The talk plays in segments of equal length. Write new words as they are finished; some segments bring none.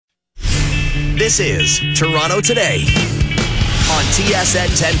This is Toronto Today on TSN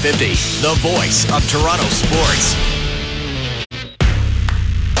 1050, the voice of Toronto sports.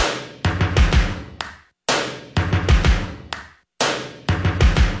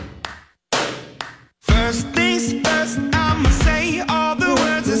 First things first, I'ma say all the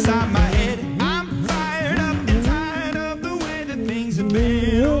words inside my head. I'm fired up and tired of the way that things have been.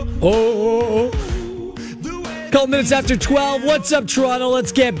 Couple minutes after 12. What's up, Toronto?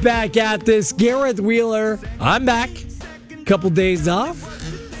 Let's get back at this. Gareth Wheeler, I'm back. Couple days off.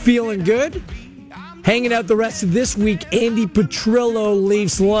 Feeling good. Hanging out the rest of this week. Andy Petrillo,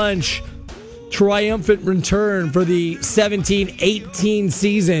 Leafs Lunch. Triumphant return for the 17-18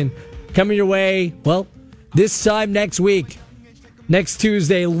 season. Coming your way, well, this time next week. Next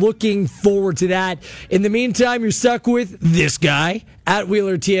Tuesday. Looking forward to that. In the meantime, you're stuck with this guy. At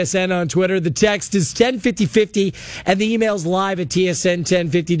Wheeler TSN on Twitter. The text is 105050 and the email's live at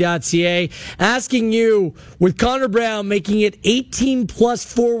tsn1050.ca. Asking you, with Connor Brown making it 18 plus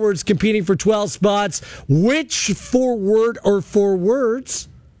forwards competing for 12 spots, which forward or forwards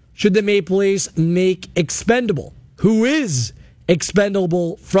should the Maple Leafs make expendable? Who is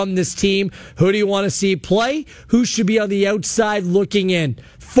expendable from this team? Who do you want to see play? Who should be on the outside looking in?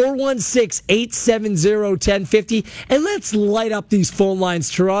 416-870-1050. And let's light up these phone lines,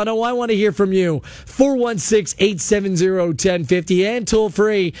 Toronto. I want to hear from you. 416-870-1050 and toll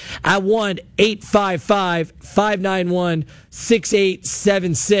free at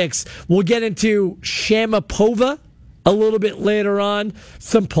 1-855-591-6876. We'll get into Shamapova a little bit later on.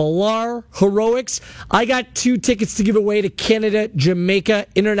 Some Pilar heroics. I got 2 tickets to give away to Canada, Jamaica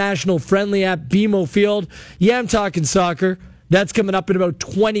International Friendly at BMO Field. Yeah, I'm talking soccer. That's coming up in about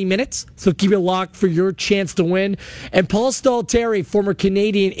 20 minutes, so keep it locked for your chance to win. And Paul Stalteri, former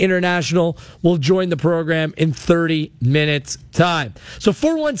Canadian international, will join the program in 30 minutes' time. So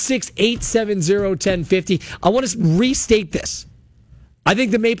 416-870-1050. I want to restate this. I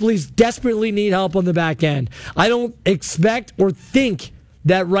think the Maple Leafs desperately need help on the back end. I don't expect or think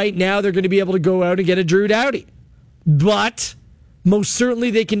that right now they're going to be able to go out and get a Drew Doughty. But most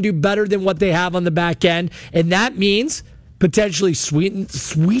certainly they can do better than what they have on the back end, and that means potentially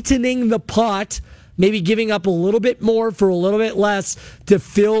sweetening the pot, maybe giving up a little bit more for a little bit less to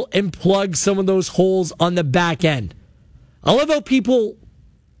fill and plug some of those holes on the back end. I love how people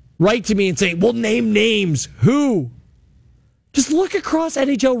write to me and say, well, name names. Who? Just look across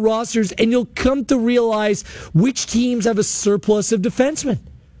NHL rosters and you'll come to realize which teams have a surplus of defensemen.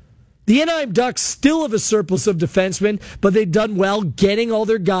 The Anaheim Ducks still have a surplus of defensemen, but they've done well getting all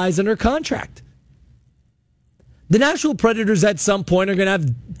their guys under contract. The Nashville Predators at some point are going to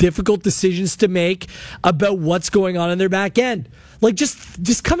have difficult decisions to make about what's going on in their back end. Like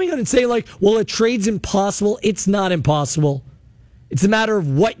just coming out and saying like, well, a trade's impossible. It's not impossible. It's a matter of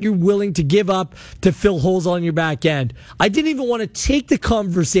what you're willing to give up to fill holes on your back end. I didn't even want to take the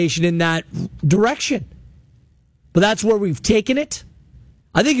conversation in that direction, but that's where we've taken it.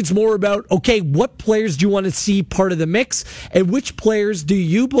 I think it's more about, okay, what players do you want to see part of the mix, and which players do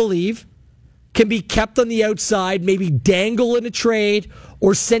you believe can be kept on the outside, maybe dangle in a trade,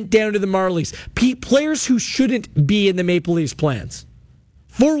 or sent down to the Marlies. Players who shouldn't be in the Maple Leafs plans.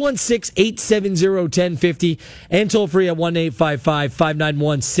 416-870-1050 and toll free at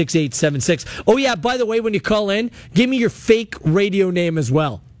 1-855-591-6876. Oh yeah, by the way, when you call in, give me your fake radio name as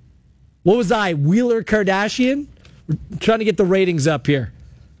well. What was I, Wheeler Kardashian? We're trying to get the ratings up here.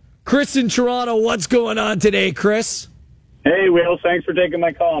 Chris in Toronto, what's going on today, Chris? Hey, Will, thanks for taking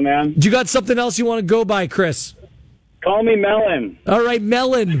my call, man. You got something else you want to go by, Chris? Call me Melon. All right,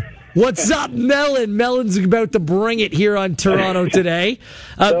 Melon. What's up, Melon? Melon's about to bring it here on Toronto today.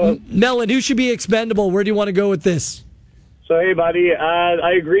 Melon, who should be expendable? Where do you want to go with this? So, hey, buddy,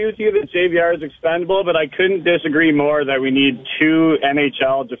 I agree with you that JVR is expendable, but I couldn't disagree more that we need 2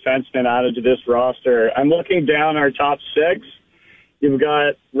 NHL defensemen added to this roster. I'm looking down our top 6. You've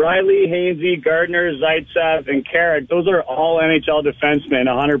got Riley, Hainsey, Gardner, Zaitsev, and Carrick. Those are all NHL defensemen,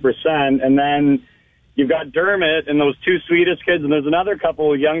 100%. And then you've got Dermott and those 2 Swedish kids, and there's another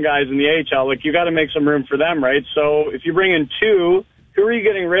couple of young guys in the AHL. Like, you got to make some room for them, right? So if you bring in 2, who are you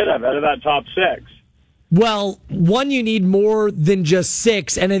getting rid of out of that top 6? Well, one, you need more than just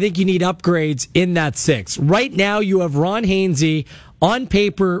 6, and I think you need upgrades in that 6. Right now, you have Ron Hainsey on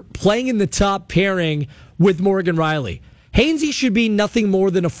paper playing in the top pairing with Morgan Riley. Hainsey should be nothing more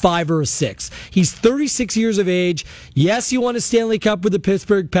than a 5 or a 6. He's 36 years of age. Yes, he won a Stanley Cup with the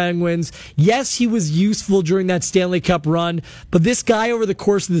Pittsburgh Penguins. Yes, he was useful during that Stanley Cup run. But this guy over the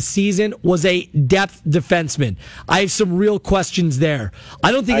course of the season was a depth defenseman. I have some real questions there.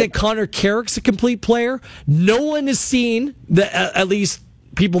 I don't think that Connor Carrick's a complete player. No one has seen, at least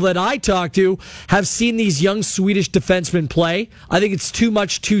people that I talk to have seen these young Swedish defensemen play. I think it's too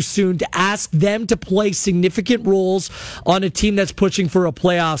much too soon to ask them to play significant roles on a team that's pushing for a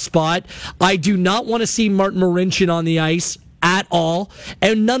playoff spot. I do not want to see Martin Marincin on the ice at all,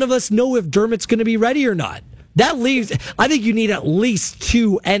 and none of us know if Dermott's going to be ready or not. That leaves, I think you need at least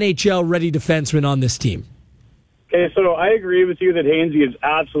 2 NHL-ready defensemen on this team. Okay, so I agree with you that Hainsey is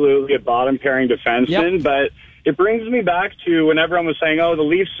absolutely a bottom-pairing defenseman, but it brings me back to when everyone was saying, oh, the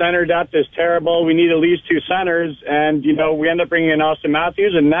Leafs center depth is terrible, we need at least 2 centers, and, we end up bringing in Austin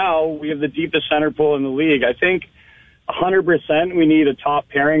Matthews, and now we have the deepest center pool in the league. I think 100% we need a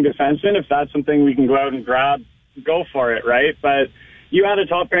top-pairing defenseman. If that's something we can go out and grab, go for it, right? But you had a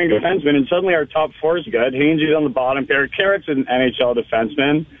top-pairing defenseman, and suddenly our top 4 is good. Hainsey's on the bottom pair. Carrick's an NHL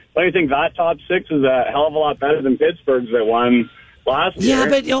defenseman. But I think that top 6 is a hell of a lot better than Pittsburgh's that won last year. Yeah,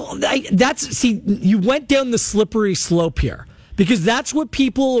 but you went down the slippery slope here, because that's what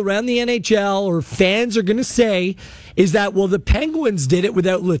people around the NHL or fans are going to say is that, well, the Penguins did it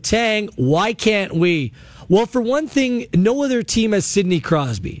without Letang. Why can't we? Well, for one thing, no other team has Sidney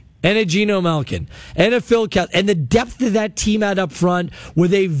Crosby and a Geno Malkin and a Phil Kessel, and the depth of that team out up front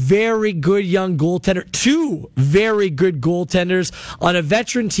with a very good young goaltender, 2 very good goaltenders on a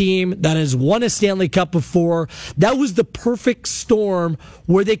veteran team that has won a Stanley Cup before. That was the perfect storm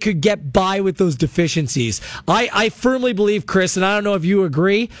where they could get by with those deficiencies. I firmly believe, Chris, and I don't know if you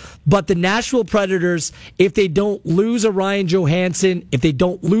agree, but the Nashville Predators, if they don't lose a Ryan Johansson, if they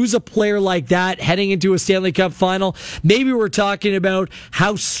don't lose a player like that heading into a Stanley Cup final, maybe we're talking about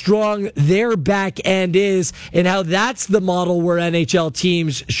how strong their back end is and how that's the model where NHL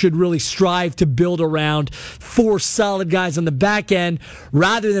teams should really strive to build around 4 solid guys on the back end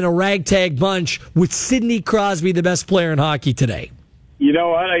rather than a ragtag bunch with Sidney Crosby, the best player in hockey today. You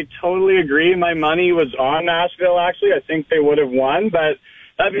know what? I totally agree. My money was on Nashville, actually. I think they would have won, but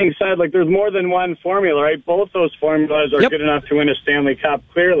that being said, there's more than one formula, right? Both those formulas are good enough to win a Stanley Cup,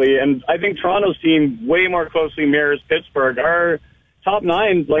 clearly, and I think Toronto's team way more closely mirrors Pittsburgh. Our top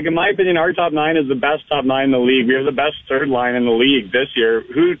 9, in my opinion, our top 9 is the best top 9 in the league. We have the best third line in the league this year.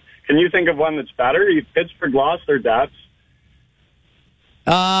 Who can you think of one that's better? Pittsburgh lost their depth.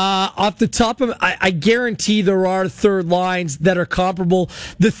 Off the top of I guarantee there are third lines that are comparable.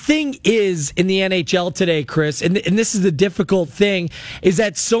 The thing is, in the NHL today, Chris, and this is the difficult thing, is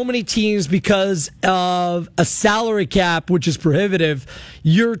that so many teams, because of a salary cap, which is prohibitive,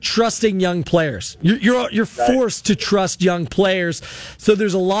 you're trusting young players. You're forced to trust young players. So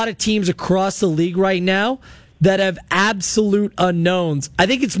there's a lot of teams across the league right now that have absolute unknowns. I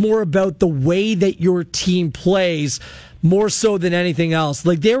think it's more about the way that your team plays, more so than anything else.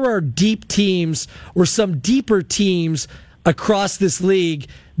 There are deep teams or some deeper teams across this league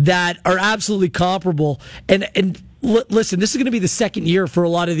that are absolutely comparable. And listen, this is going to be the second year for a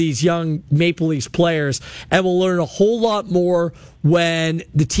lot of these young Maple Leafs players, and we'll learn a whole lot more when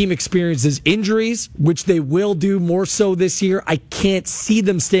the team experiences injuries, which they will do more so this year. I can't see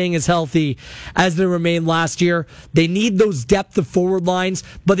them staying as healthy as they remained last year. They need those depth of forward lines,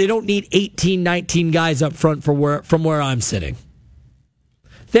 but they don't need 18, 19 guys up front from where I'm sitting.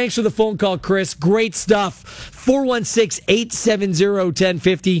 Thanks for the phone call, Chris. Great stuff.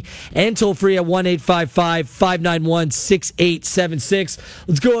 416-870-1050 and toll free at 1-855-591-6876.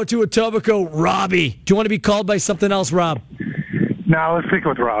 Let's go to Etobicoke. Robbie. Do you want to be called by something else, Rob? No, let's stick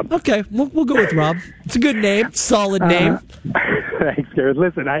with Rob. Okay, we'll go with Rob. It's a good name, solid name. Thanks, Garrett.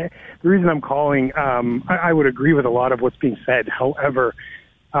 Listen, the reason I'm calling, I would agree with a lot of what's being said. However,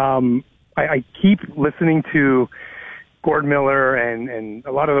 I keep listening to Gord Miller and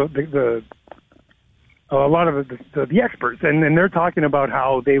a lot of the experts, and they're talking about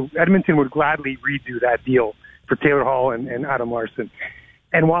how Edmonton would gladly redo that deal for Taylor Hall and Adam Larson.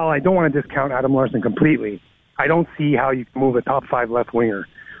 And while I don't want to discount Adam Larson completely, I don't see how you can move a top 5 left winger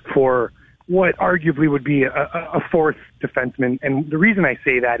for what arguably would be a 4th defenseman. And the reason I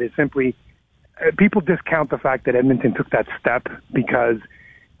say that is simply people discount the fact that Edmonton took that step because,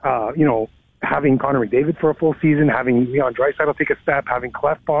 having Connor McDavid for a full season, having Leon Draisaitl take a step, having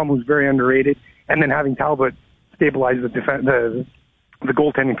Clefbaum, who's very underrated, and then having Talbot stabilize the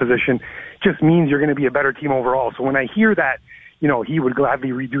goaltending position just means you're going to be a better team overall. So when I hear that, he would gladly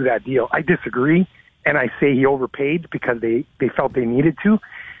redo that deal, I disagree, and I say he overpaid because they felt they needed to.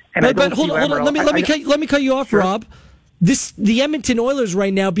 And but hold on. Let me cut you off, sure. Rob. The Edmonton Oilers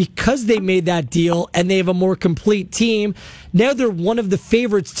right now, because they made that deal and they have a more complete team, now they're one of the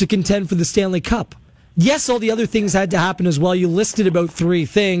favorites to contend for the Stanley Cup. yes, all the other things had to happen as well. You listed about 3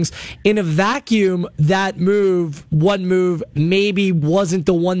 things. In a vacuum, one move, maybe wasn't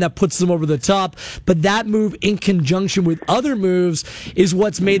the one that puts them over the top, but that move in conjunction with other moves is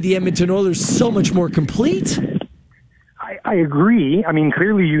what's made the Edmonton Oilers so much more complete. I agree. I mean,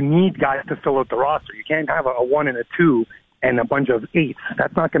 clearly you need guys to fill out the roster. You can't have a 1 and a 2 and a bunch of 8s.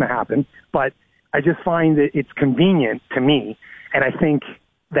 That's not going to happen. But I just find that it's convenient to me, and I think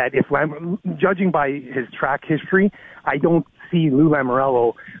that if judging by his track history, I don't see Lou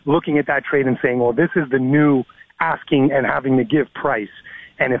Lamoriello looking at that trade and saying, well, this is the new asking and having to give price.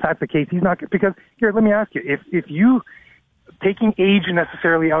 And if that's the case, he's not, because here, let me ask you, if you taking age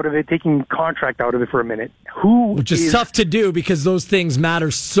necessarily out of it, taking contract out of it for a minute, which is tough to do because those things matter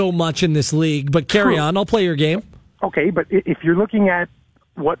so much in this league, but carry on, I'll play your game. Okay, but if you're looking at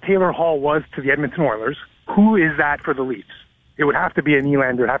what Taylor Hall was to the Edmonton Oilers, who is that for the Leafs? It would have to be a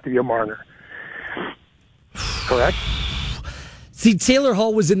Nylander, it would have to be a Marner. Correct? See, Taylor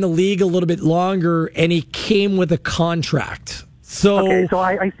Hall was in the league a little bit longer, and he came with a contract. So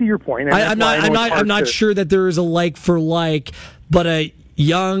I see your point. I'm not sure that there is a like for like, but a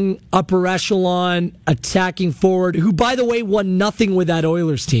young upper echelon attacking forward who, by the way, won nothing with that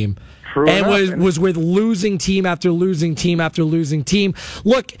Oilers team. True and enough. was with losing team after losing team after losing team.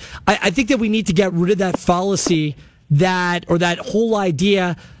 Look, I think that we need to get rid of that fallacy or that whole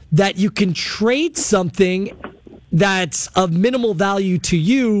idea that you can trade something that's of minimal value to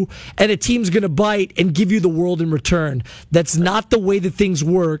you and a team's going to bite and give you the world in return. That's not the way that things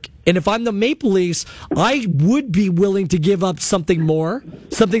work. And if I'm the Maple Leafs, I would be willing to give up something more,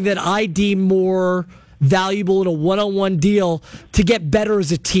 something that I deem more valuable in a one-on-one deal to get better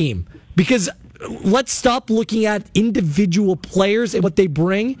as a team. Because let's stop looking at individual players and what they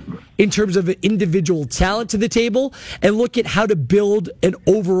bring in terms of individual talent to the table and look at how to build an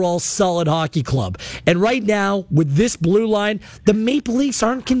overall solid hockey club. And right now, with this blue line, the Maple Leafs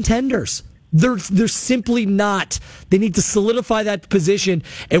aren't contenders. They're simply not. They need to solidify that position.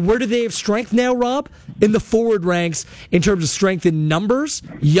 And where do they have strength now, Rob? In the forward ranks in terms of strength in numbers,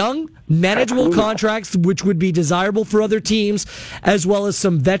 young, manageable contracts, which would be desirable for other teams, as well as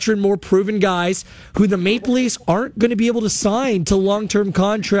some veteran, more proven guys who the Maple Leafs aren't going to be able to sign to long-term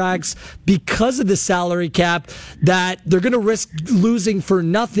contracts because of the salary cap that they're going to risk losing for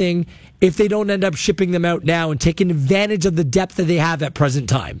nothing if they don't end up shipping them out now and taking advantage of the depth that they have at present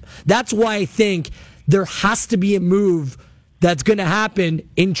time. That's why I think there has to be a move that's going to happen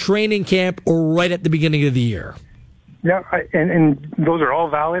in training camp or right at the beginning of the year. Yeah, and those are all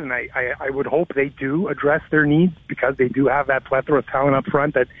valid, and I would hope they do address their needs because they do have that plethora of talent up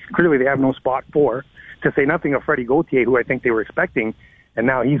front that clearly they have no spot for, to say nothing of Freddie Gauthier, who I think they were expecting, and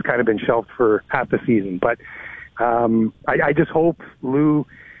now he's kind of been shelved for half the season. But I just hope Lou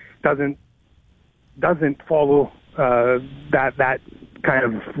doesn't follow that kind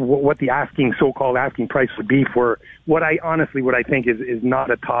of what the so-called asking price would be for what I think is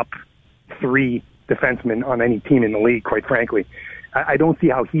not a top 3 defenseman on any team in the league, quite frankly. I don't see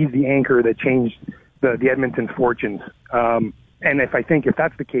how he's the anchor that changed the Edmonton's fortunes. And if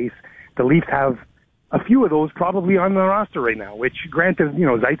that's the case, the Leafs have a few of those probably on the roster right now, which granted,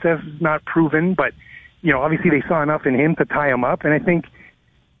 Zaitsev's not proven, but, obviously they saw enough in him to tie him up. And I think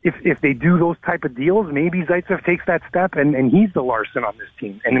if they do those type of deals, maybe Zaitsev takes that step and he's the Larson on this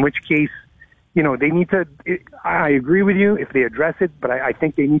team. And in which case, they need to, I agree with you if they address it, but I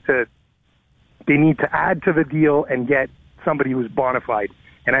think they need to add to the deal and get somebody who's bona fide.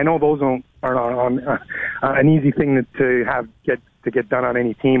 And I know those aren't an easy thing to get done on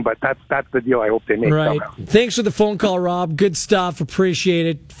any team, but that's the deal I hope they make. Right. Somehow. Thanks for the phone call, Rob. Good stuff. Appreciate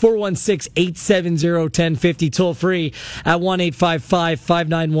it. 416-870-1050. Toll free at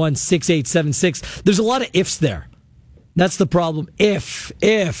 1-855-591-6876. There's a lot of ifs there. That's the problem. If.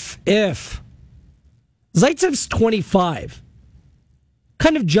 Zaitsev's 25. What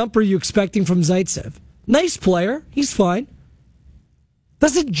kind of jump are you expecting from Zaitsev? Nice player. He's fine.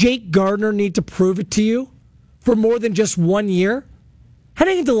 Doesn't Jake Gardiner need to prove it to you for more than just 1 year?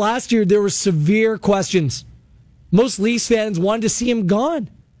 Heading into last year, there were severe questions. Most Leafs fans wanted to see him gone.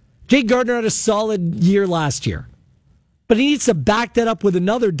 Jake Gardiner had a solid year last year. But he needs to back that up with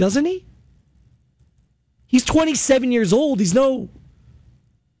another, doesn't he? He's 27 years old. He's no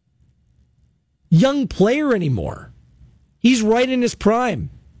young player anymore. He's right in his prime.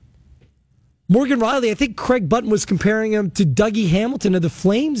 Morgan Riley, I think Craig Button was comparing him to Dougie Hamilton of the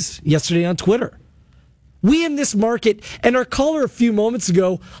Flames yesterday on Twitter. We in this market, and our caller a few moments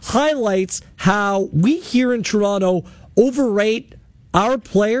ago highlights how we here in Toronto overrate our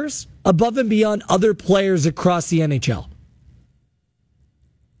players above and beyond other players across the NHL.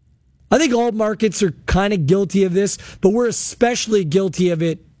 I think all markets are kind of guilty of this, but we're especially guilty of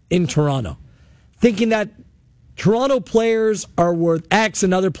it in Toronto. Thinking that Toronto players are worth X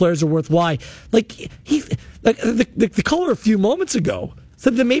and other players are worth Y. The caller a few moments ago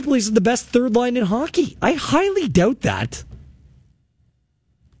said the Maple Leafs is the best third line in hockey. I highly doubt that.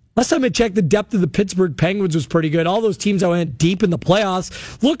 Last time I checked, the depth of the Pittsburgh Penguins was pretty good. All those teams that went deep in the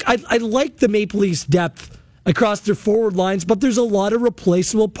playoffs. Look, I like the Maple Leafs' depth across their forward lines, but there's a lot of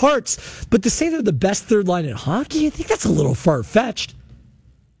replaceable parts. But to say they're the best third line in hockey, I think that's a little far-fetched.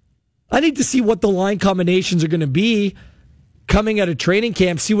 I need to see what the line combinations are going to be coming out of training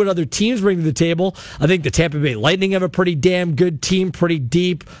camp, see what other teams bring to the table. I think the Tampa Bay Lightning have a pretty damn good team, pretty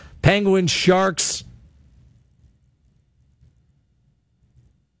deep. Penguins, Sharks.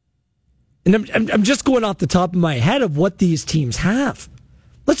 And I'm just going off the top of my head of what these teams have.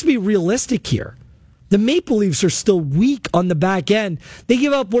 Let's be realistic here. The Maple Leafs are still weak on the back end. They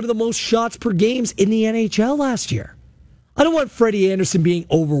give up one of the most shots per games in the NHL last year. I don't want Freddie Anderson being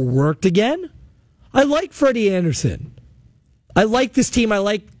overworked again. I like Freddie Anderson. I like this team. I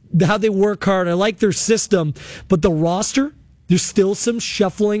like how they work hard. I like their system. But the roster, there's still some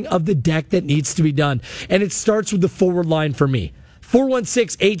shuffling of the deck that needs to be done. And it starts with the forward line for me.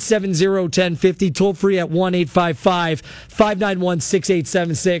 416-870-1050, toll free at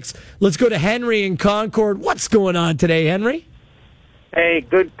 1-855-591-6876. Let's go to Henry in Concord. What's going on today, Henry? Hey,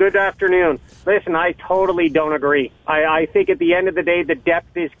 good afternoon. Listen, I totally don't agree. I think at the end of the day, the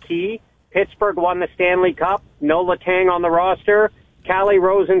depth is key. Pittsburgh won the Stanley Cup. No Letang on the roster. Calle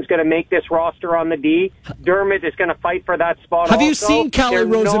Rosen's going to make this roster on the D. Dermott is going to fight for that spot. Have you seen Calle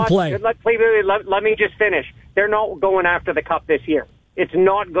Rosen play? Let me just finish. They're not going after the Cup this year. It's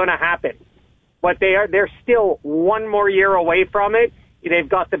not going to happen. But they're still one more year away from it. They've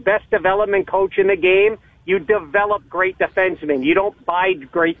got the best development coach in the game. You develop great defensemen. You don't buy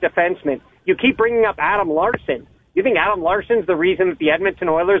great defensemen. You keep bringing up Adam Larson. You think Adam Larson's the reason that the Edmonton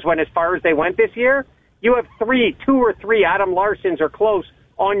Oilers went as far as they went this year? You have two or three Adam Larsons or close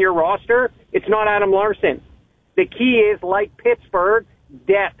on your roster. It's not Adam Larson. The key is, like Pittsburgh,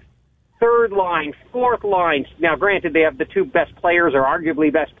 depth. Third line, fourth lines. Now, granted, they have the two best players or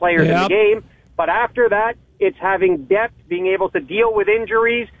arguably best players in the game. But after that, it's having depth, being able to deal with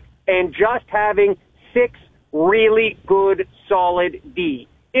injuries, and just having 6 really good, solid D.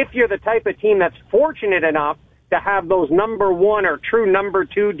 If you're the type of team that's fortunate enough to have those number 1 or true number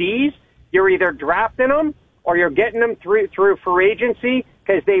 2 Ds, you're either drafting them or you're getting them through free agency,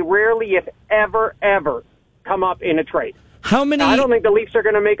 because they rarely, if ever, come up in a trade. How many? I don't think the Leafs are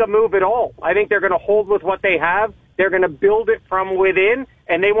going to make a move at all. I think they're going to hold with what they have. They're going to build it from within,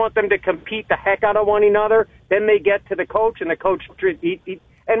 and they want them to compete the heck out of one another. Then they get to the coach, and the coach...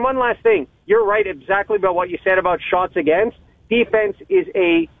 And one last thing. You're right exactly about what you said about shots against. Defense is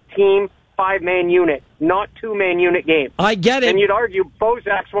a team 5-man unit, not 2-man unit game. I get it. And you'd argue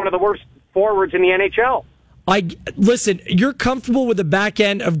Bozak's one of the worst forwards in the NHL. Listen, you're comfortable with the back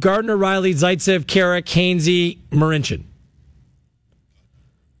end of Gardner, Riley, Zaitsev, Carrick, Hainsey, Marincin.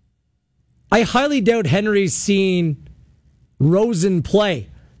 I highly doubt Henry's seen Rosen play.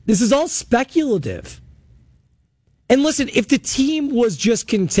 This is all speculative. And listen, if the team was just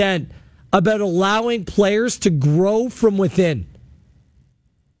content about allowing players to grow from within,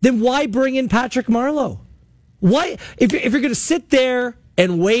 then why bring in Patrick Marleau? Why, if you're going to sit there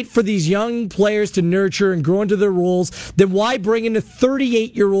and wait for these young players to nurture and grow into their roles, then why bring in a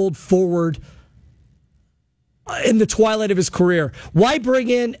 38-year-old forward in the twilight of his career? Why bring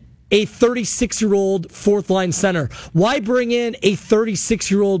in a 36-year-old fourth-line center? Why bring in a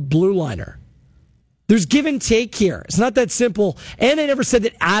 36-year-old blue liner? There's give and take here. It's not that simple. And I never said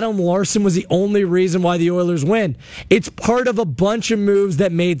that Adam Larson was the only reason why the Oilers win. It's part of a bunch of moves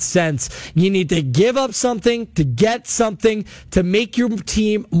that made sense. You need to give up something to get something to make your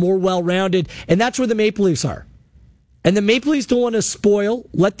team more well-rounded. And that's where the Maple Leafs are. And the Maple Leafs don't want to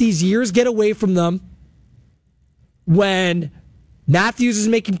let these years get away from them when Matthews is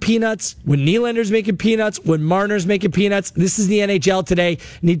making peanuts, when Nylander's making peanuts, when Marner's making peanuts. This is the NHL today. You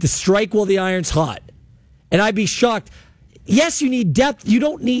need to strike while the iron's hot. And I'd be shocked. Yes, you need depth. You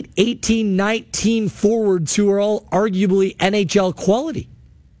don't need 18, 19 forwards who are all arguably NHL quality.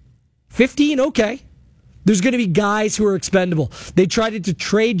 15, okay. There's going to be guys who are expendable. They tried to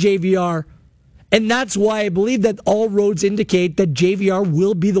trade JVR, and that's why I believe that all roads indicate that JVR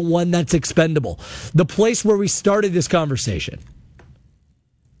will be the one that's expendable. The place where we started this conversation.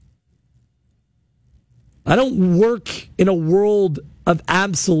 I don't work in a world of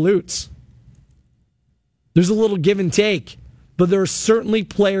absolutes. There's a little give and take, but there are certainly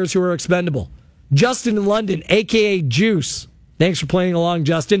players who are expendable. Justin in London, a.k.a. Juice. Thanks for playing along,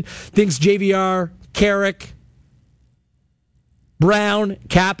 Justin. Thinks JVR, Carrick, Brown,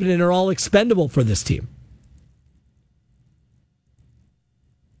 Kapanen are all expendable for this team.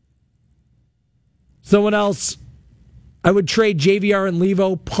 Someone else, I would trade JVR and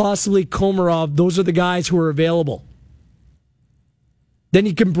Levo, possibly Komarov. Those are the guys who are available. Then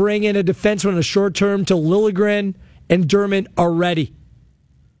you can bring in a defenseman on a short term till Liljegren and Dermott are ready.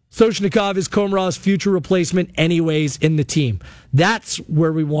 Soshnikov is Komarov's future replacement anyways in the team. That's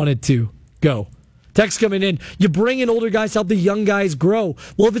where we wanted to go. Text coming in. You bring in older guys to help the young guys grow.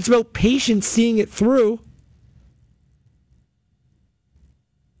 Well, if it's about patience, seeing it through,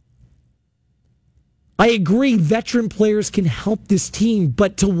 I agree veteran players can help this team,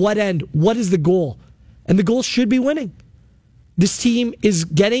 but to what end? What is the goal? And the goal should be winning. This team is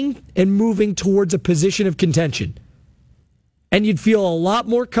getting and moving towards a position of contention. And you'd feel a lot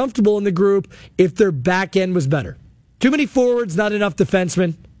more comfortable in the group if their back end was better. Too many forwards, not enough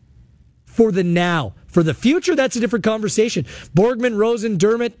defensemen. For the now. For the future, that's a different conversation. Borgman, Rosen,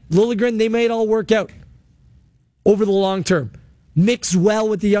 Dermott, Liljegren, they may all work out over the long term. Mix well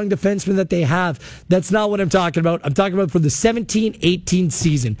with the young defensemen that they have. That's not what I'm talking about. I'm talking about for the 17-18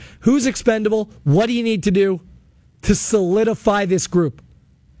 season. Who's expendable? What do you need to do to solidify this group?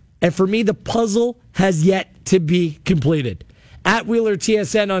 And for me, the puzzle has yet to be completed. At Wheeler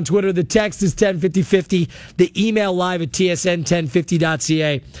TSN on Twitter. The text is 105050. The email live at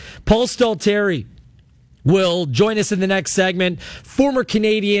tsn1050.ca. Paul Stalteri will join us in the next segment. Former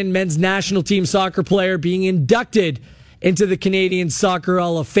Canadian men's national team soccer player being inducted into the Canadian Soccer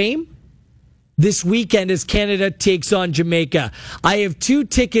Hall of Fame this weekend as Canada takes on Jamaica. I have 2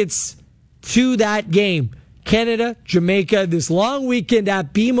 tickets to that game. Canada, Jamaica, this long weekend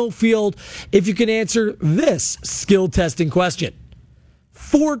at BMO Field, if you can answer this skill testing question.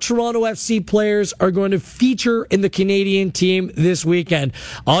 4 Toronto FC players are going to feature in the Canadian team this weekend.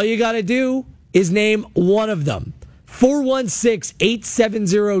 All you got to do is name one of them.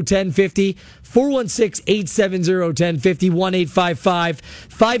 416-870-1050, 416-870-1050,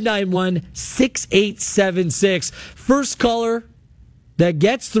 1-855-591-6876. First caller that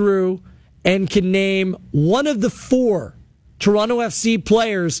gets through and can name one of the 4 Toronto FC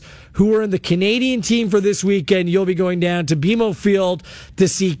players who are in the Canadian team for this weekend, you'll be going down to BMO Field to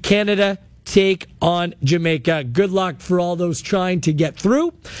see Canada take on Jamaica. Good luck for all those trying to get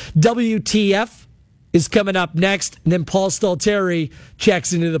through. WTF is coming up next, and then Paul Stalteri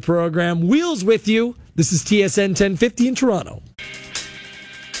checks into the program. Wheels with you. This is TSN 1050 in Toronto.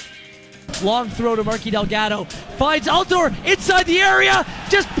 Long throw to Marky Delgado. Finds Altidore inside the area.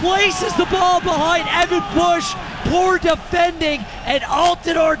 Just places the ball behind Evan Bush. Poor defending, and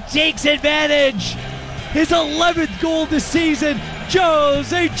Altidore takes advantage. His 11th goal this season.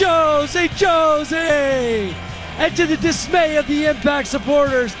 Jose! And to the dismay of the Impact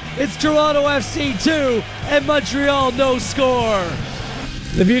supporters, it's Toronto FC 2 and Montreal no score.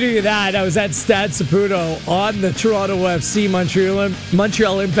 The beauty of that, I was at Stade Saputo on the Toronto FC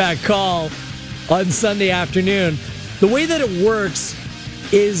Montreal Impact call on Sunday afternoon. The way that it works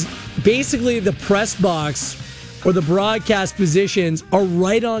is basically the press box or the broadcast positions are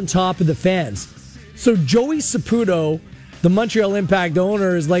right on top of the fans. So Joey Saputo, the Montreal Impact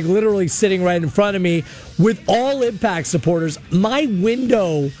owner, is like literally sitting right in front of me with all Impact supporters. My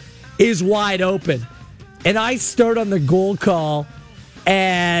window is wide open. And I start on the goal call,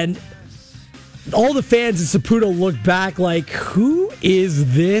 and all the fans in Saputo look back like, who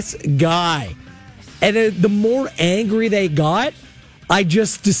is this guy? And the more angry they got, I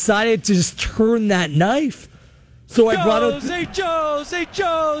just decided to just turn that knife. So I brought out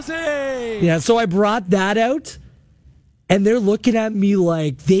Jose! Yeah, so I brought that out, and they're looking at me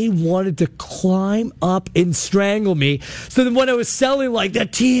like they wanted to climb up and strangle me. So then when I was selling, like, the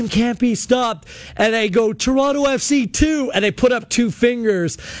team can't be stopped, and I go, Toronto FC 2, and I put up 2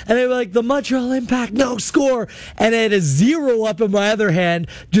 fingers, and I'm like, the Montreal Impact, no score, and I had a 0 up in my other hand,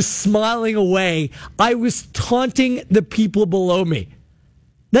 just smiling away. I was taunting the people below me.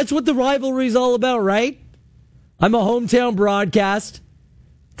 That's what the rivalry is all about, right? I'm a hometown broadcast.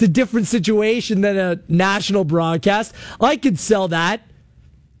 It's a different situation than a national broadcast. I could sell that.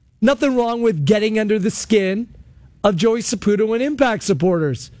 Nothing wrong with getting under the skin of Joey Saputo and Impact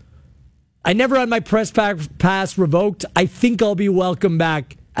supporters. I never had my press pass revoked. I think I'll be welcome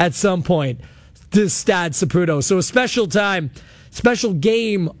back at some point to Stade Saputo. So a special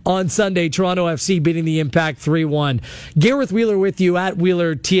game on Sunday. Toronto FC beating the Impact 3-1. Gareth Wheeler with you at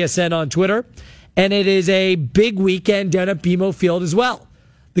Wheeler TSN on Twitter. And it is a big weekend down at BMO Field as well.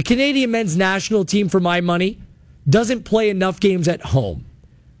 The Canadian men's national team, for my money, doesn't play enough games at home.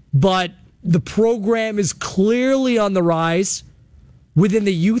 But the program is clearly on the rise. within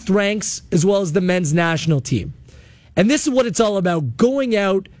the youth ranks as well as the men's national team. And this is what it's all about, going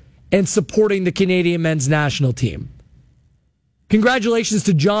out and supporting the Canadian men's national team. Congratulations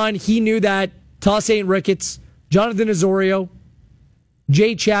to John. He knew that. Toss St. Ricketts, Jonathan Osorio,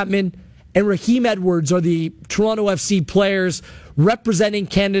 Jay Chapman, and Raheem Edwards are the Toronto FC players representing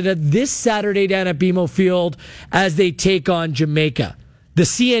Canada this Saturday down at BMO Field as they take on Jamaica. The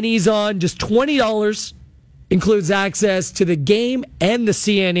CNE's on, just $20, includes access to the game and the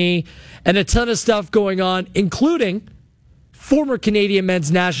CNE, and a ton of stuff going on, including former Canadian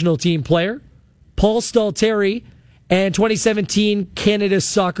men's national team player Paul Stalteri and 2017 Canada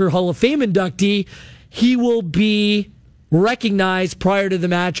Soccer Hall of Fame inductee. He will be recognized prior to the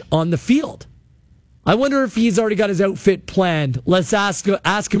match on the field. I wonder if he's already got his outfit planned. Let's ask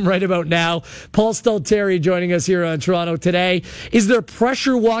him right about now. Paul Stalteri joining us here on Toronto Today. Is there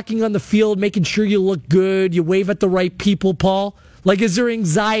pressure walking on the field, making sure you look good, you wave at the right people, Paul? Like, is there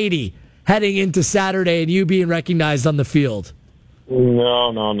anxiety heading into Saturday and you being recognized on the field? No.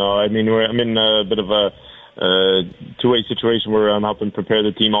 I mean, I'm in a bit of a two-way situation where I'm helping prepare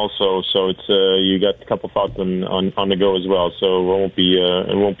the team also, so it's you got a couple thoughts on the go as well. So it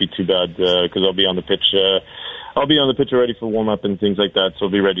won't be too bad because I'll be on the pitch. I'll be on the pitch already for warm-up and things like that, so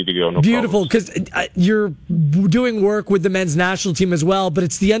I'll be ready to go. No Beautiful, because you're doing work with the men's national team as well, but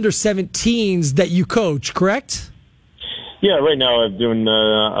it's the under-17s that you coach, correct? Yeah, right now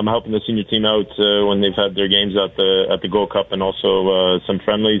I'm helping the senior team out when they've had their games at the Gold Cup and also some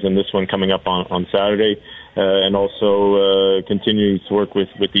friendlies, and this one coming up on Saturday. And also continuing to work with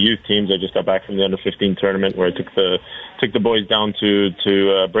the youth teams. I just got back from the under-15 tournament where I took the boys down to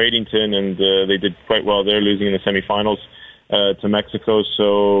Bradenton, and they did quite well there, losing in the semifinals to Mexico.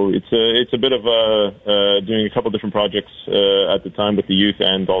 So it's a bit of doing a couple different projects at the time with the youth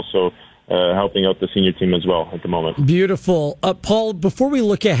and also helping out the senior team as well at the moment. Beautiful. Paul, before we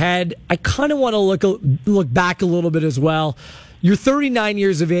look ahead, I kind of want to look back a little bit as well. You're 39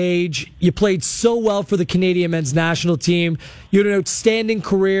 years of age. You played so well for the Canadian men's national team. You had an outstanding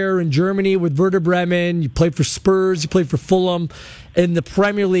career in Germany with Werder Bremen. You played for Spurs. You played for Fulham in the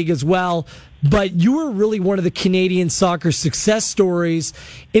Premier League as well. But you were really one of the Canadian soccer success stories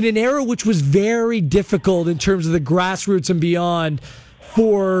in an era which was very difficult in terms of the grassroots and beyond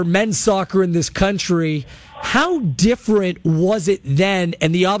for men's soccer in this country. How different was it then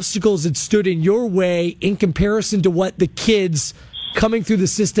and the obstacles that stood in your way in comparison to what the kids coming through the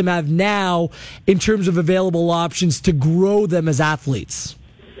system have now in terms of available options to grow them as athletes?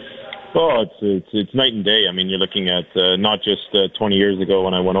 Well, it's night and day. I mean, you're looking at not just 20 years ago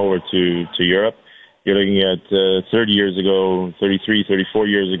when I went over to Europe. You're looking at 30 years ago, 33, 34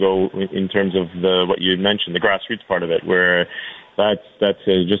 years ago in terms of what you mentioned, the grassroots part of it, where that's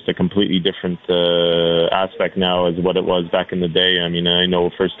just a completely different aspect now as what it was back in the day. I mean, I know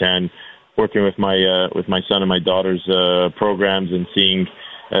firsthand working with my son and my daughter's programs and seeing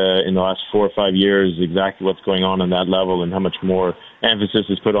in the last 4 or 5 years exactly what's going on that level and how much more emphasis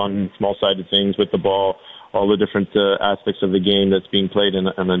is put on small-sided things with the ball, all the different aspects of the game that's being played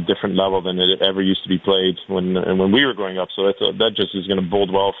on a different level than it ever used to be played when we were growing up. So that just is going to bode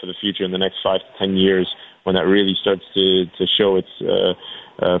well for the future in the next 5 to 10 years when that really starts to show its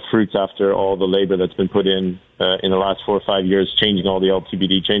fruits after all the labor that's been put in the last 4 or 5 years, changing all the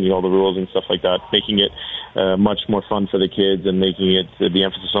LTBD, changing all the rules and stuff like that, making it much more fun for the kids and making it the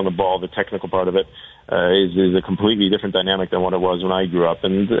emphasis on the ball, the technical part of it is a completely different dynamic than what it was when I grew up.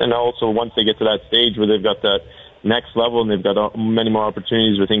 And also once they get to that stage where they've got that next level and they've got many more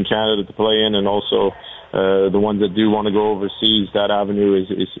opportunities within Canada to play in, and also the ones that do want to go overseas, that avenue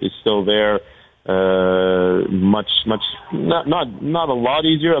is still there. Not a lot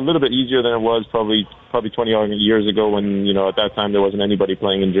easier, a little bit easier than it was probably 20 years ago when, at that time there wasn't anybody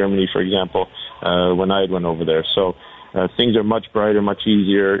playing in Germany, for example, when I went over there. So things are much brighter, much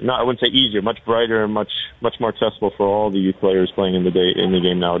easier. No, I wouldn't say easier, much brighter and much more accessible for all the youth players playing in the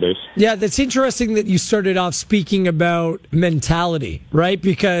game nowadays. Yeah, that's interesting that you started off speaking about mentality, right?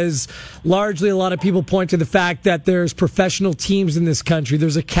 Because largely a lot of people point to the fact that there's professional teams in this country,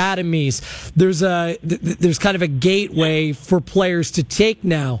 there's academies, there's kind of a gateway for players to take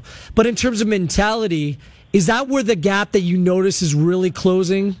now. But in terms of mentality, is that where the gap that you notice is really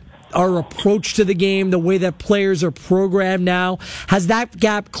closing? Our approach to the game, the way that players are programmed now, has that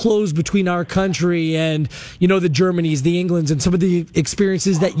gap closed between our country and, the Germanys, the Englands, and some of the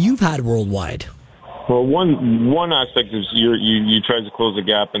experiences that you've had worldwide? Well, one aspect is you try to close the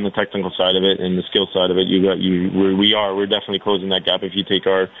gap in the technical side of it and the skill side of it. We're definitely closing that gap. If you take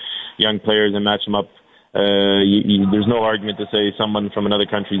our young players and match them up there's no argument to say someone from another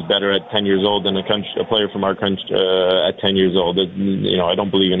country is better at 10 years old than a player from our country at 10 years old. I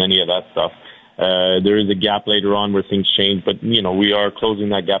don't believe in any of that stuff. There is a gap later on where things change, but we are closing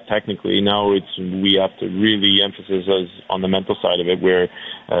that gap technically. Now we have to really emphasize on the mental side of it, where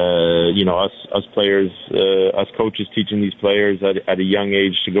us players, us coaches teaching these players at a young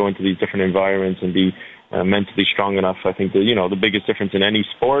age to go into these different environments and be mentally strong enough. I think that the biggest difference in any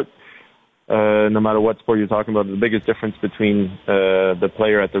sport, no matter what sport you're talking about, the biggest difference between the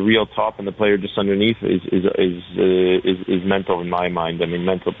player at the real top and the player just underneath is mental in my mind. I mean,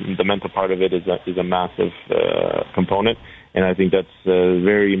 the mental part of it is a massive component, and I think that's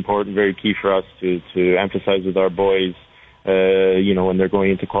very important, very key for us to emphasize with our boys. When they're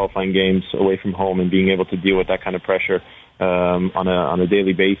going into qualifying games away from home and being able to deal with that kind of pressure on a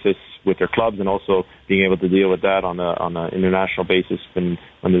daily basis with their clubs, and also being able to deal with that on an international basis when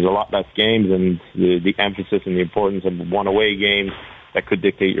there's a lot less games, and the emphasis and the importance of one away game that could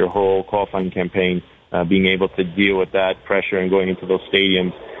dictate your whole qualifying campaign. Being able to deal with that pressure and going into those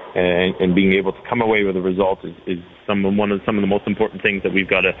stadiums and being able to come away with a result is some of the most important things that we've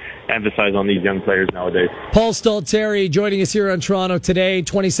got to emphasize on these young players nowadays. Paul Stalteri joining us here on Toronto Today,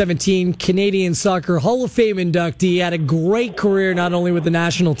 2017 Canadian Soccer Hall of Fame inductee. Had a great career not only with the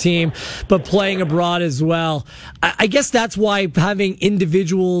national team, but playing abroad as well. I guess that's why having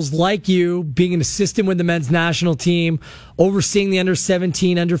individuals like you, being an assistant with the men's national team, overseeing the under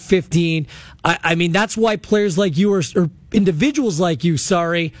 17, under 15, I mean, that's why players like you or individuals like you,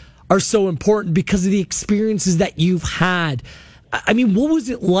 are so important, because of the experiences that you've had. I mean, what was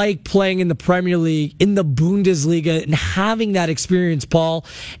it like playing in the Premier League, in the Bundesliga, and having that experience, Paul,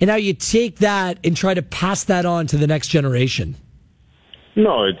 and how you take that and try to pass that on to the next generation?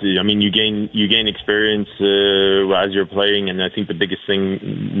 No, you gain experience as you're playing, and I think the biggest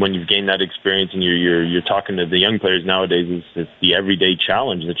thing when you've gained that experience and you're talking to the young players nowadays is it's the everyday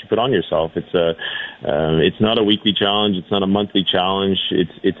challenge that you put on yourself. It's not a weekly challenge, it's not a monthly challenge.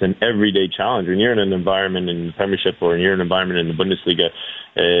 It's an everyday challenge. When you're in an environment in the Premiership or you're in an environment in the Bundesliga,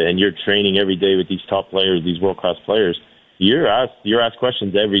 and you're training every day with these top players, these world-class players, you're asked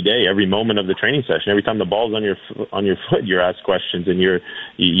questions every day, every moment of the training session. Every time the ball's on your foot, you're asked questions, and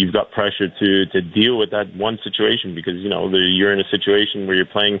you've got pressure to deal with that one situation, because you're in a situation where you're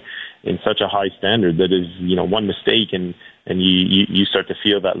playing in such a high standard that is one mistake and you start to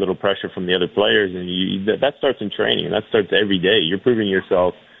feel that little pressure from the other players, and that starts in training, and that starts every day. You're proving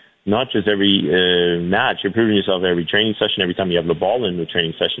yourself. Not just every match, you're proving yourself every training session. Every time you have the ball in the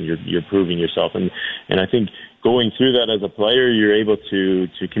training session, you're proving yourself. And I think going through that as a player, you're able to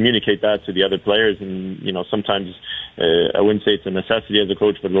communicate that to the other players. And sometimes I wouldn't say it's a necessity as a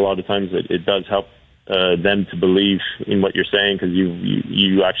coach, but a lot of times it does help them to believe in what you're saying, because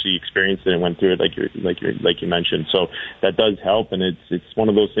you actually experienced it and went through it like you mentioned. So that does help, and it's one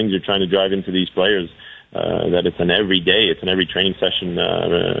of those things you're trying to drive into these players. That it's an every training session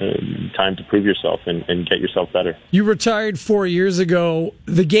time to prove yourself and get yourself better. You retired 4 years ago.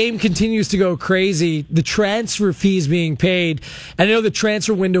 The game continues to go crazy. The transfer fees being paid. I know the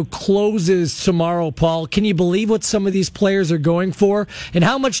transfer window closes tomorrow, Paul. Can you believe what some of these players are going for? And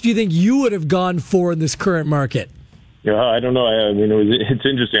how much do you think you would have gone for in this current market? Yeah, I don't know. It's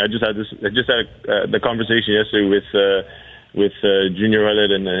interesting. I just had the conversation yesterday with Junior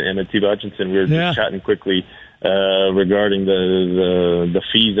Ouellet and Thibaut Hutchinson. We were just chatting quickly regarding the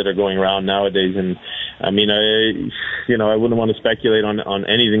fees that are going around nowadays. And I wouldn't want to speculate on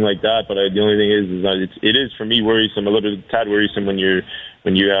anything like that. But the only thing is that it is for me worrisome, a little tad worrisome when you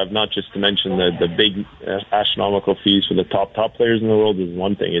have, not just to mention the big astronomical fees for the top players in the world is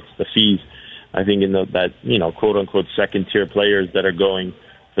one thing. It's the fees. I think in that quote unquote second tier players that are going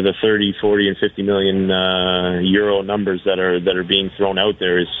for the 30, 40, and 50 million euro numbers that are being thrown out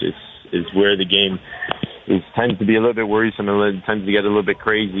there is where the game tends to be a little bit worrisome, and it tends to get a little bit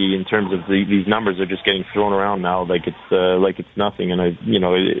crazy in terms of these numbers are just getting thrown around now like it's nothing. And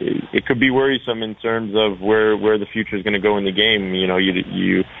it could be worrisome in terms of where the future is going to go in the game.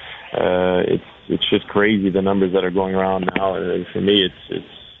 It's just crazy, the numbers that are going around now. For me,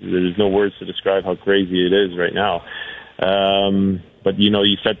 there's no words to describe how crazy it is right now. But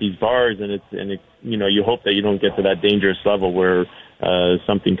you set these bars, and you hope that you don't get to that dangerous level where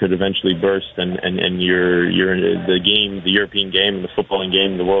something could eventually burst, and the game, the European game, the footballing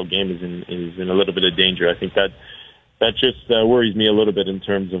game, the world game is in a little bit of danger. I think that just worries me a little bit in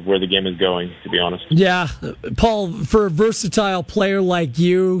terms of where the game is going, to be honest. Yeah, Paul, for a versatile player like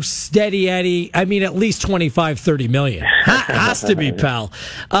you, steady Eddie, at least 25-30 million. Has to be, pal.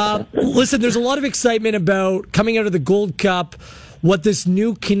 Listen, there's a lot of excitement about coming out of the Gold Cup. what this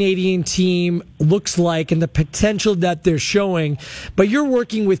new Canadian team looks like and the potential that they're showing. But you're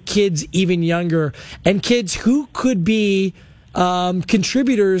working with kids even younger and kids who could be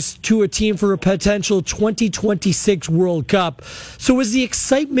contributors to a team for a potential 2026 World Cup. So is the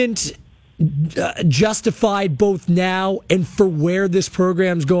excitement justified both now and for where this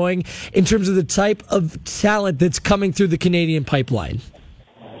program's going in terms of the type of talent that's coming through the Canadian pipeline?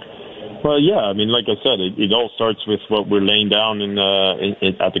 Well, yeah. I mean, like I said, it all starts with what we're laying down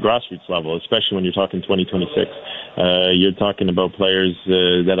at the grassroots level, especially when you're talking 2026. You're talking about players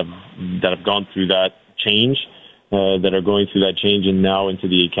that have gone through that change, that are going through that change and now into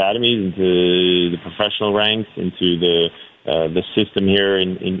the academies, into the professional ranks, into the system here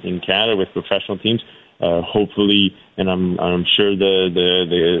in Canada with professional teams. Hopefully, and I'm sure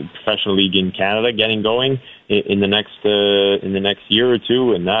the professional league in Canada getting going in the next year or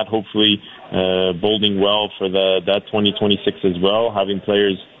two, and that hopefully boding well for that 2026 as well. Having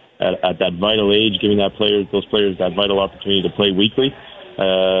players at that vital age, giving those players that vital opportunity to play weekly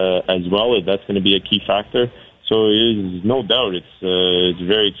as well. That's going to be a key factor. So it is no doubt it's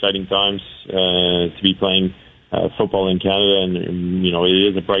very exciting times to be playing football in Canada, and it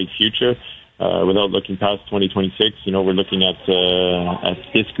is a bright future. Without looking past 2026, we're looking at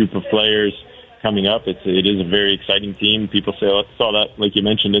this group of players coming up. It is a very exciting team. People saw that, like you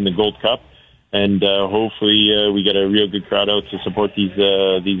mentioned, in the Gold Cup, and hopefully we get a real good crowd out to support these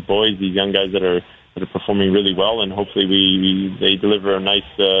boys, these young guys that are performing really well, and hopefully they deliver a nice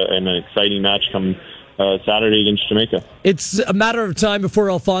and an exciting match come Saturday against Jamaica. It's a matter of time before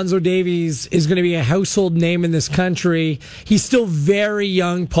Alphonso Davies is going to be a household name in this country. He's still very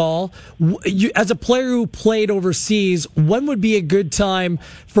young, Paul. As a player who played overseas, when would be a good time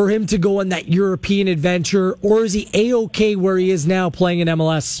for him to go on that European adventure, or is he A-okay where he is now playing in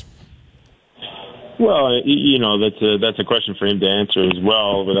MLS? Well, that's a question for him to answer as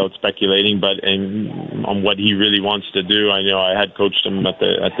well, without speculating. But on what he really wants to do, I had coached him at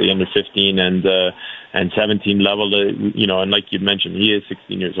the under 15 and 17 level. And like you mentioned, he is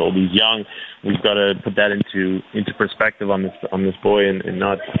 16 years old. He's young. We've got to put that into perspective on this boy, and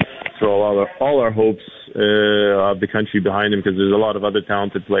not throw all our hopes of the country behind him, because there's a lot of other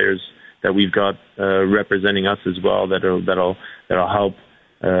talented players that we've got representing us as well that'll help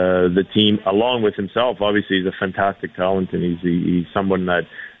the team along with himself. Obviously, he's a fantastic talent, and he's someone that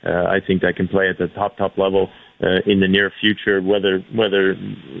I think that can play at the top level in the near future. Whether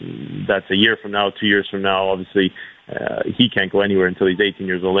that's a year from now, 2 years from now, obviously he can't go anywhere until he's 18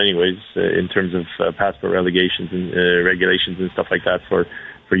 years old, anyways. In terms of passport regulations and regulations and stuff like that for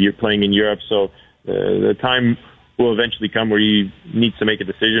you playing in Europe. So the time will eventually come where he needs to make a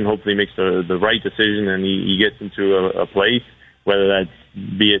decision. Hopefully, he makes the right decision, and he gets into a place, whether that's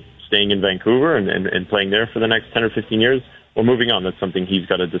be it staying in Vancouver and playing there for the next 10 or 15 years, or moving on. That's something he's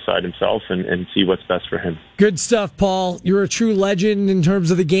got to decide himself and see what's best for him. Good stuff, Paul. You're a true legend in terms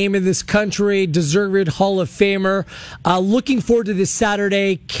of the game in this country, deserved Hall of Famer. Looking forward to this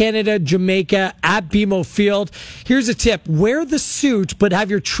Saturday, Canada, Jamaica at BMO Field. Here's a tip. Wear the suit, but have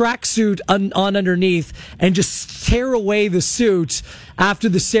your tracksuit on underneath, and just tear away the suit after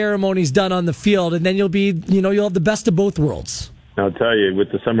the ceremony's done on the field, and then you'll have the best of both worlds. I'll tell you,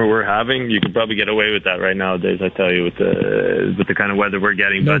 with the summer we're having, you can probably get away with that right nowadays, I tell you, with the kind of weather we're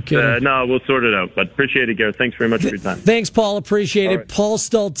getting. But no, we'll sort it out. But appreciate it, Gareth. Thanks very much for your time. Thanks, Paul. Appreciate it. Right. Paul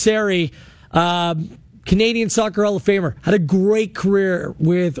Stalteri, Canadian Soccer Hall of Famer, had a great career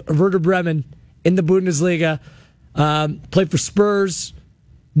with Werder Bremen in the Bundesliga, played for Spurs,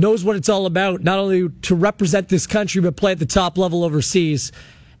 knows what it's all about, not only to represent this country, but play at the top level overseas.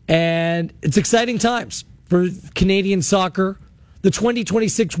 And it's exciting times for Canadian soccer. The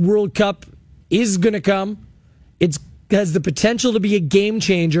 2026 World Cup is going to come. It has the potential to be a game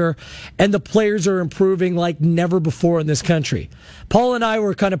changer, and the players are improving like never before in this country. Paul and I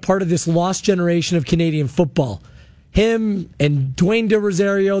were kind of part of this lost generation of Canadian football. Him and Dwayne De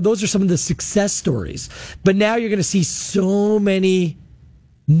Rosario, those are some of the success stories. But now you're going to see so many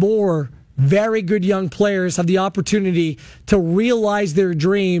more very good young players have the opportunity to realize their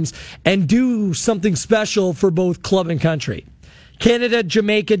dreams and do something special for both club and country. Canada,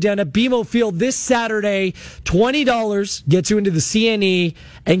 Jamaica down at BMO Field this Saturday. $20 gets you into the CNE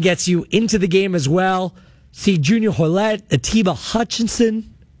and gets you into the game as well. See Junior Hoilett, Atiba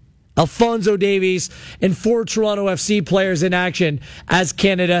Hutchinson, Alphonso Davies, and 4 Toronto FC players in action as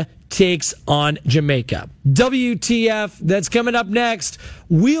Canada takes on Jamaica. WTF, that's coming up next.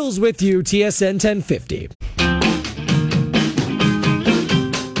 Wheels with you, TSN 1050.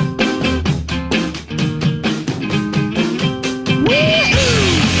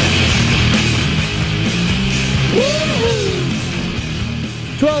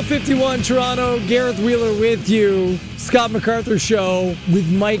 10:51 Toronto. Gareth Wheeler with you. Scott MacArthur Show with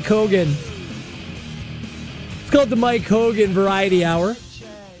Mike Hogan. It's called the Mike Hogan Variety Hour.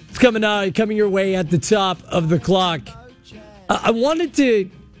 It's coming your way at the top of the clock. I wanted to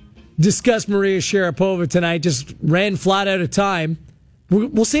discuss Maria Sharapova tonight. Just ran flat out of time.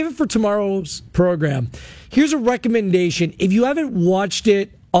 We'll save it for tomorrow's program. Here's a recommendation. If you haven't watched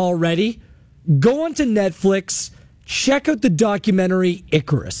it already, go onto Netflix. Check out the documentary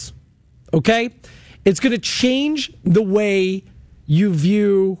Icarus. Okay? It's going to change the way you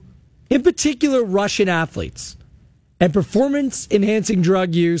view, in particular, Russian athletes and performance-enhancing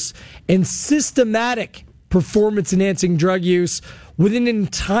drug use and systematic performance-enhancing drug use within an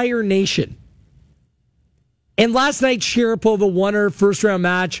entire nation. And last night, Sharapova won her first-round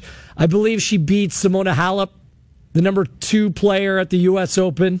match. I believe she beat Simona Halep, the number 2 player at the U.S.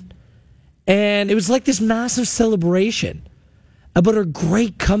 Open. And it was like this massive celebration about her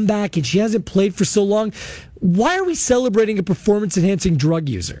great comeback, and she hasn't played for so long. Why are we celebrating a performance-enhancing drug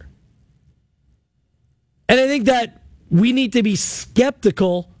user? And I think that we need to be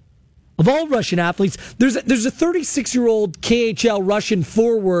skeptical of all Russian athletes. There's a 36-year-old KHL Russian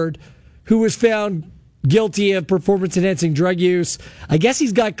forward who was found guilty of performance-enhancing drug use. I guess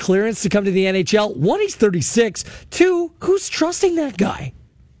he's got clearance to come to the NHL. 1, he's 36. 2, who's trusting that guy?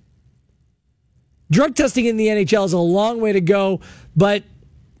 Drug testing in the NHL is a long way to go, but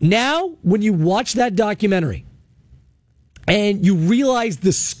now when you watch that documentary and you realize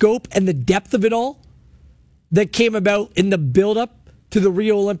the scope and the depth of it all that came about in the buildup to the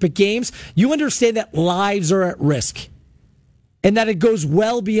Rio Olympic Games, you understand that lives are at risk and that it goes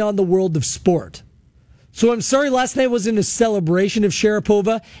well beyond the world of sport. So I'm sorry last night wasn't a celebration of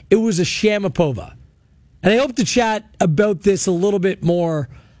Sharapova. It was a Shamapova. And I hope to chat about this a little bit more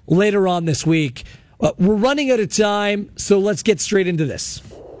later on this week. We're running out of time, so let's get straight into this.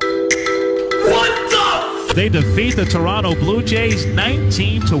 They defeat the Toronto Blue Jays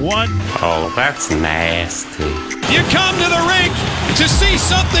 19-1. Oh, that's nasty. You come to the rink to see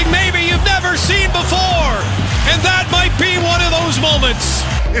something maybe you've never seen before, and that might be one of those moments.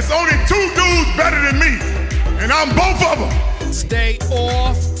 It's only 2 dudes better than me, and I'm both of them. Stay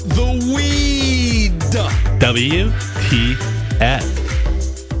off the weed. WTF.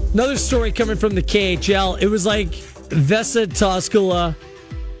 Another story coming from the KHL. It was like Vesa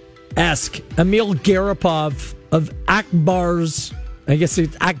Toskala-esque. Emil Garipov of Akbars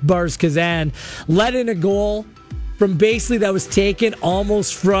Kazan let in a goal from basically that was taken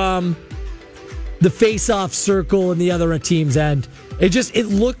almost from the face-off circle in the other team's end. It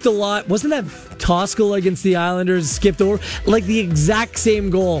looked a lot. Wasn't that Toskala against the Islanders skipped over? Like the exact same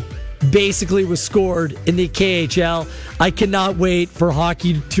goal basically was scored in the KHL. I cannot wait for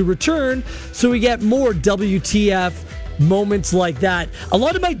hockey to return so we get more WTF moments like that. A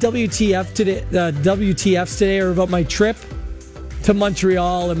lot of my WTFs today are about my trip to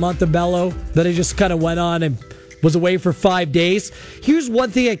Montreal and Montebello that I just kind of went on and was away for 5 days. Here's one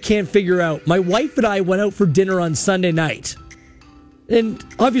thing I can't figure out. My wife and I went out for dinner on Sunday night. And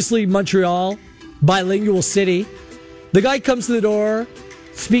obviously Montreal, bilingual city. The guy comes to the door,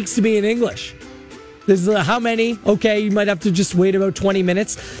 speaks to me in English. There's how many? Okay, you might have to just wait about 20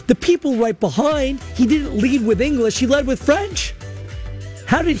 minutes. The people right behind, he didn't lead with English, he led with French.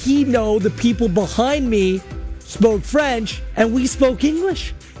 How did he know the people behind me spoke French and we spoke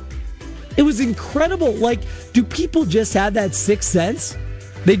English? It was incredible. Like, do people just have that sixth sense?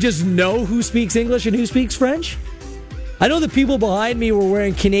 They just know who speaks English and who speaks French? I know the people behind me were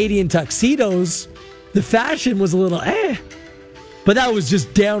wearing Canadian tuxedos. The fashion was a little but that was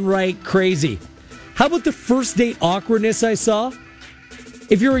just downright crazy. How about the first date awkwardness I saw?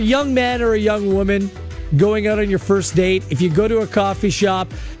 If you're a young man or a young woman going out on your first date, if you go to a coffee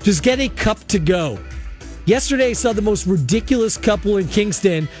shop, just get a cup to go. Yesterday I saw the most ridiculous couple in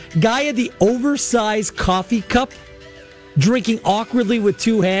Kingston. Guy had the oversized coffee cup, drinking awkwardly with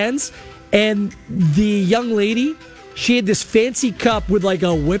 2 hands, and the young lady, she had this fancy cup with like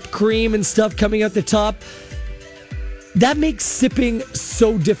a whipped cream and stuff coming out the top. That makes sipping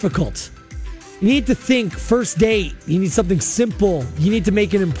so difficult. You need to think first date. You need something simple. You need to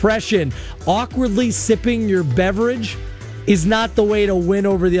make an impression. Awkwardly sipping your beverage is not the way to win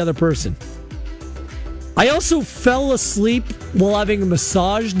over the other person. I also fell asleep while having a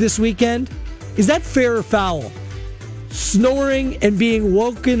massage this weekend. Is that fair or foul? Snoring and being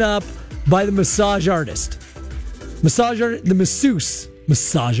woken up by the massage artist. The masseuse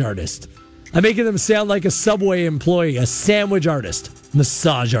massage artist. I'm making them sound like a Subway employee, a sandwich artist,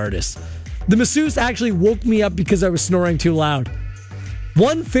 massage artist. The masseuse actually woke me up because I was snoring too loud.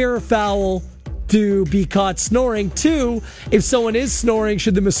 1, fair or foul to be caught snoring. 2, if someone is snoring,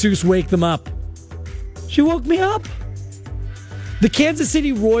 should the masseuse wake them up? She woke me up. The Kansas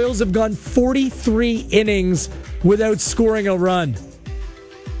City Royals have gone 43 innings without scoring a run.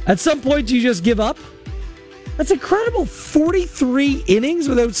 At some point, do you just give up? That's incredible. 43 innings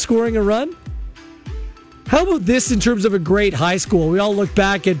without scoring a run? How about this in terms of a great high school? We all look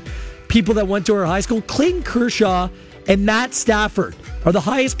back at people that went to our high school. Clayton Kershaw and Matt Stafford are the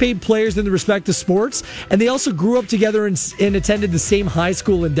highest paid players in the respective sports, and they also grew up together and attended the same high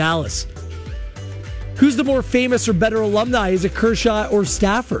school in Dallas. Who's the more famous or better alumni? Is it Kershaw or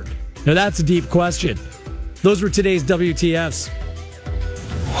Stafford? Now that's a deep question. Those were today's WTFs.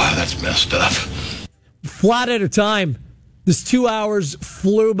 Wow, that's messed up. Flat out of time. This 2 hours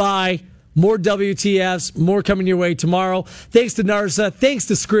flew by. More WTFs, more coming your way tomorrow. Thanks to Narsa. Thanks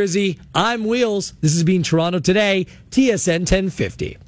to Scrizzy. I'm Wheels. This has been Toronto Today, TSN 1050.